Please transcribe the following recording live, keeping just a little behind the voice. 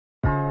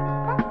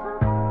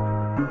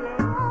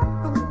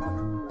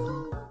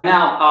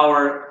now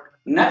our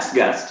next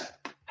guest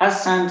has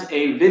sent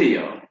a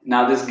video.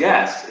 Now this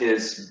guest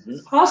is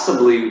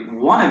possibly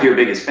one of your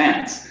biggest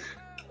fans.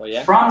 Oh,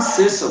 yeah? From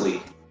Sicily,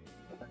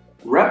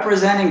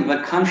 representing the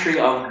country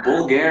of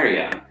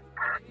Bulgaria.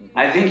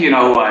 I think you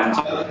know who I'm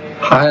talking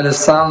about. Hi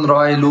Alessandro,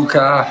 hi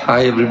Luca,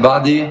 hi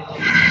everybody.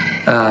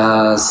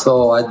 So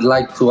I'd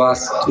like to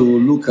ask to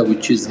Luca,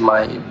 which is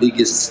my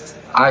biggest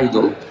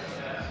idol,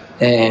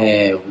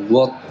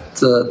 what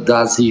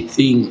does he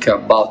think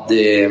about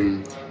the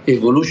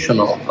evolution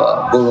of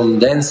ballroom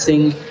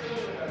dancing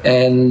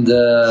and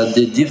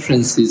the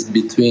differences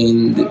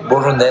between the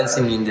ballroom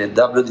dancing in the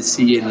WDC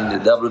and in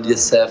the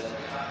WDSF?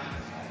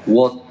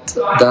 What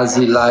does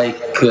he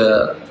like?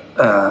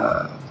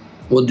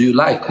 What do you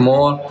like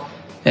more?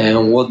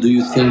 And what do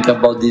you think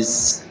about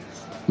these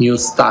new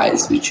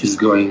styles which is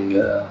going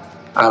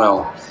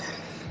around?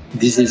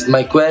 This is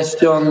my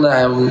question.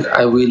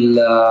 I will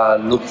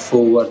look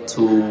forward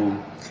to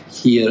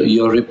hear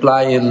your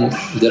reply and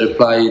the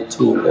reply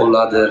to all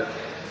other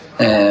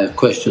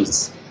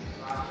questions.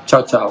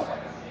 Ciao, ciao.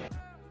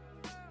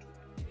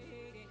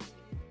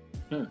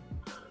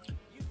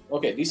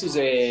 Okay, this is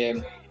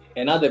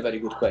another very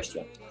good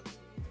question.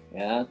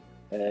 Yeah.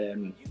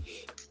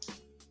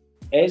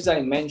 As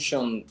I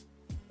mentioned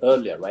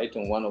earlier, right,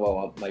 in one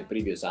of my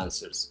previous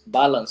answers,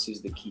 balance is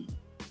the key,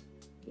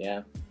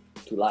 yeah,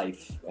 to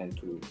life and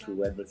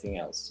to everything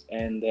else.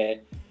 And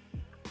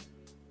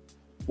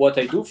what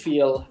I do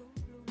feel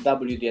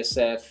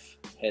WDSF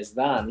has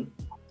done,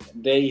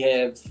 they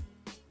have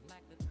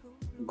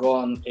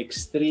gone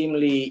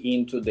extremely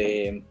into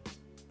the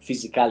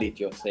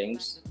physicality of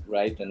things,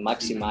 right, and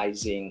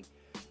maximizing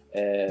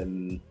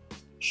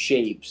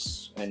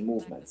shapes and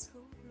movements.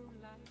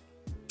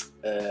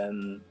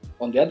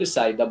 On the other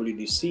side,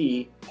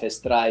 WDC has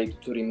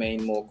tried to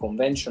remain more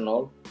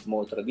conventional,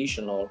 more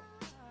traditional,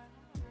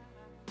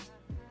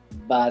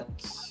 but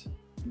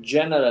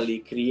generally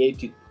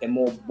created a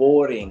more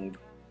boring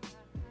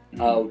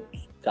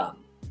outcome.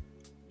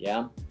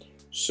 Yeah.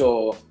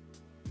 So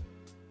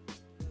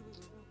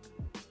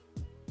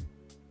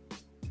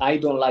I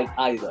don't like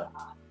either.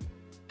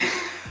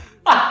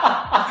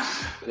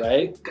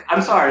 Right?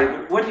 I'm sorry.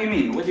 What do you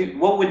mean? What do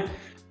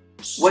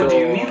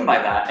you mean by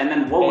that? And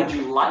then what would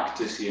you like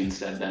to see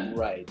instead then?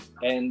 Right.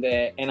 And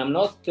I'm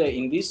not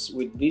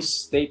with this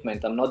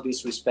statement, I'm not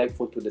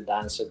disrespectful to the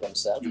dancers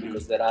themselves,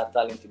 because there are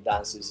talented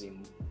dancers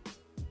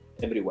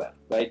everywhere,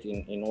 right?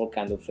 In all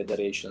kinds of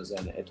federations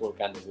and at all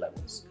kinds of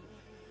levels.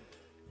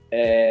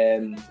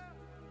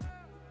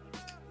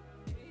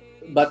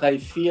 But I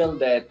feel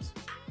that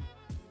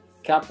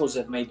couples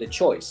have made a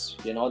choice,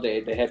 you know,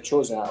 they have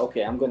chosen,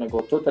 okay, I'm going to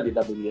go totally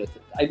WDSF.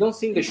 I don't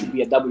think there should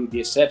be a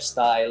WDSF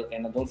style,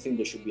 and I don't think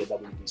there should be a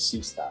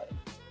WDC style.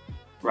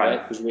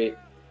 Right? Because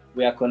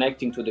we are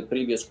connecting to the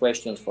previous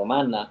questions from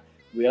Anna.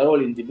 We are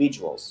all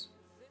individuals.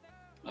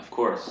 Of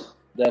course.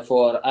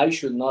 Therefore, I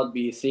should not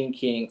be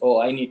thinking, oh,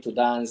 I need to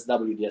dance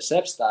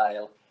WDSF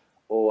style,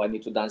 or I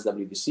need to dance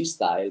WDC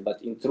style,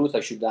 but in truth, I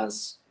should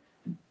dance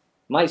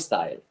my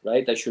style,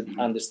 right? I should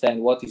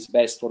understand what is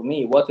best for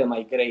me. What am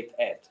I great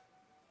at?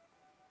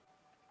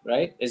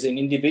 Right? As an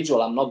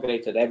individual, I'm not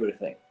great at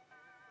everything,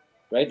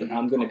 right?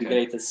 I'm going to be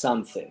great at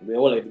something. We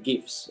all have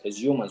gifts. As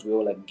humans, we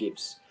all have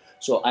gifts.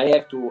 So I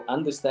have to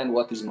understand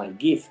what is my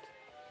gift,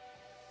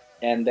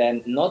 and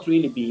then not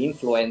really be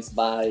influenced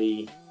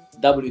by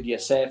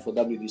WDSF or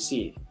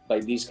WDC, by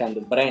these kind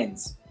of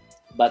brands,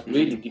 but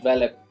really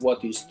develop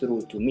what is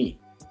true to me.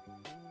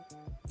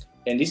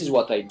 And this is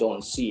what I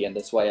don't see, and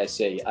that's why I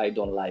say I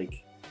don't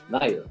like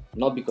neither.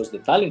 Not because the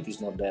talent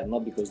is not there,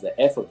 not because the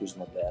effort is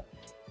not there,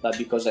 but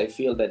because I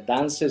feel that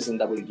dancers in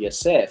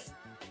WDSF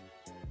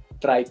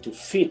try to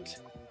fit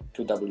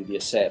to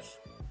WDSF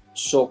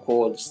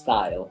so-called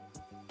style,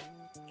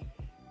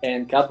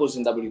 and couples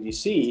in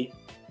WDC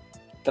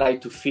try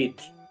to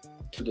fit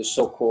to the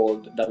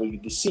so-called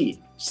WDC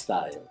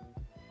style,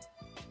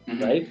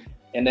 right?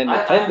 And then the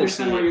tendency, I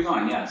understand where you're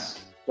going, yes.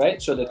 Right?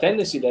 So the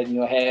tendency that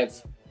you have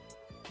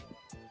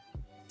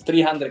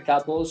 300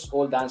 couples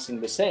all dancing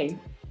the same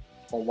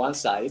on one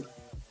side,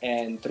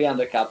 and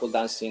 300 couples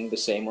dancing the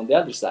same on the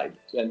other side.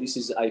 And this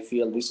is, I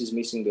feel, this is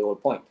missing the whole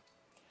point,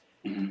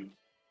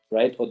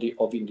 right,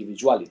 of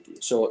individuality.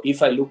 So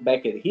if I look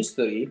back at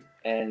history,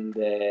 and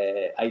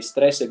I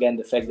stress again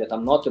the fact that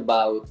I'm not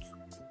about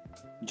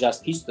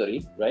just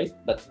history, right,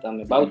 but I'm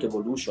about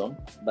evolution,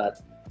 but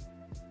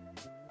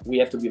we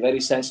have to be very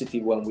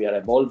sensitive when we are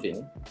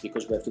evolving,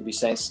 because we have to be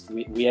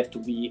we have to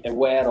be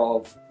aware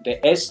of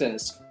the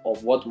essence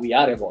of what we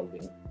are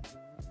evolving.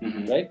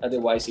 Right?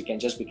 Otherwise, it can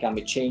just become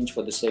a change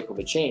for the sake of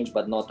a change,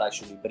 but not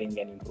actually bring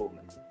any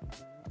improvement.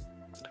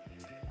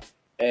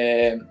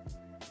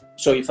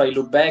 So if I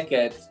look back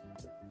at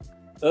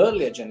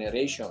earlier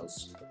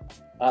generations,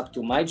 up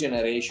to my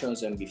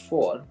generations and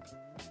before,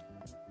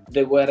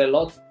 there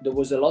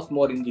was a lot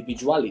more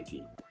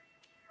individuality.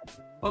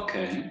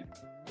 Okay.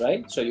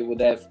 Right? So you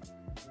would have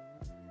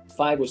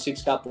 5 or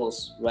 6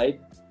 couples, right,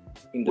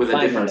 in the with a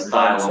final different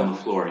style so on the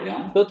floor,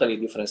 yeah? Totally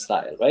different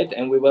style, right?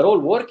 And we were all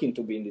working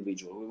to be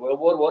individual. We were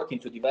all working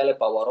to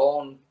develop our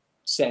own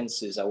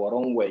senses, our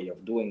own way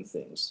of doing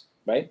things,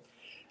 right?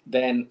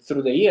 Then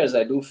through the years,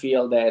 I do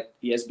feel that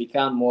it has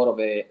become more of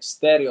a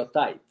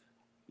stereotype,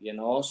 you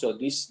know? So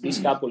this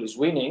couple is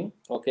winning,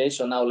 okay?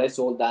 So now let's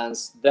all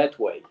dance that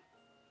way.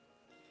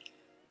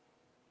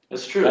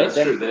 That's true, right?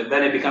 That's true.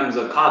 Then it becomes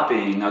a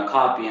copy and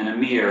a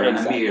mirror and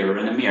a mirror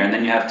and a mirror. And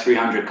then you have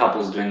 300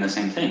 couples doing the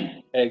same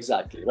thing.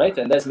 Exactly, right?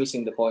 And that's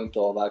missing the point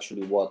of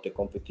actually what the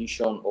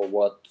competition or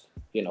what,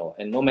 you know,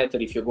 and no matter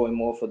if you're going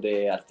more for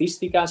the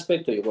artistic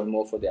aspect or you're going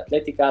more for the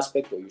athletic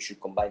aspect, or you should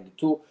combine the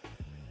two.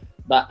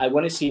 But I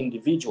want to see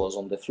individuals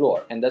on the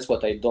floor, and that's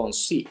what I don't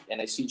see.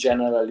 And I see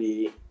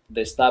generally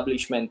the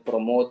establishment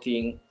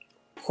promoting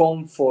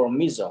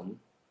conformism.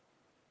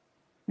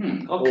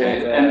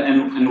 Okay,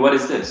 and what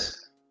is this?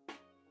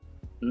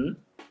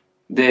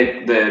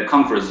 The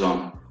comfort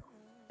zone.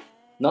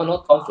 No,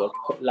 not comfort.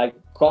 Like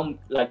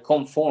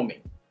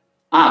conforming.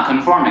 Ah,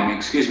 conforming.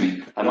 Excuse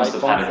me. I must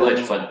have had a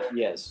glitch, but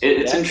yes,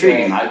 it's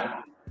intriguing.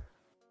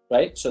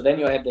 Right. So then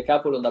you have the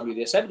couple on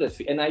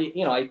WDSF, and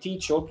I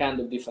teach all kinds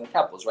of different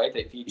couples. Right.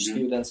 I teach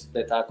students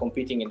that are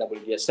competing in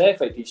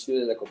WDSF. I teach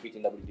students that compete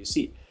in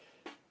WDC.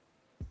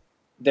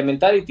 The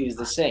mentality is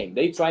the same.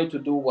 They try to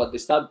do what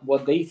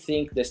they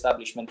think the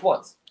establishment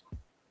wants.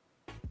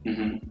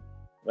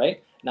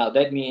 Right. Now,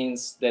 that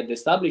means that the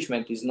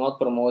establishment is not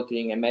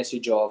promoting a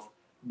message of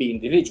be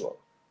individual.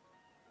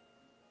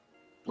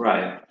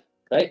 Right.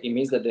 Right? It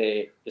means that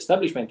the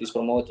establishment is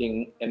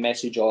promoting a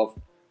message of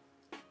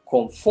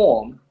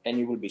conform and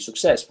you will be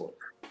successful.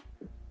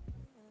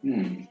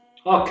 Okay.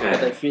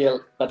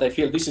 But I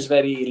feel this is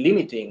very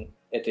limiting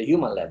at a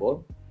human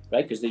level,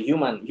 right? Because the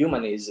human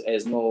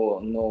has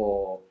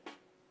no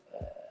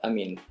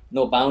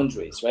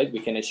boundaries, right? We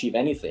can achieve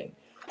anything.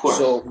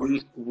 So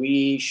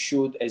we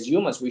should, as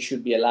humans, we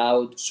should be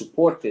allowed,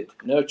 supported,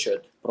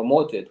 nurtured,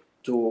 promoted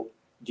to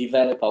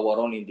develop our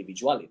own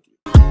individuality.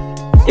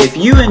 If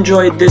you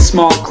enjoyed this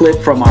small clip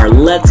from our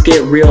Let's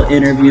Get Real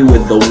interview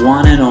with the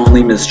one and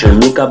only Mr.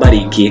 Luca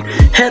Baricchi,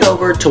 head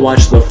over to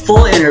watch the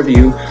full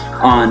interview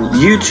on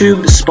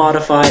YouTube,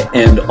 Spotify,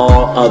 and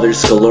all other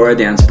Scalora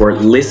Dance Sport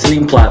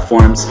listening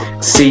platforms.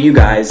 See you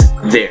guys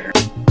there.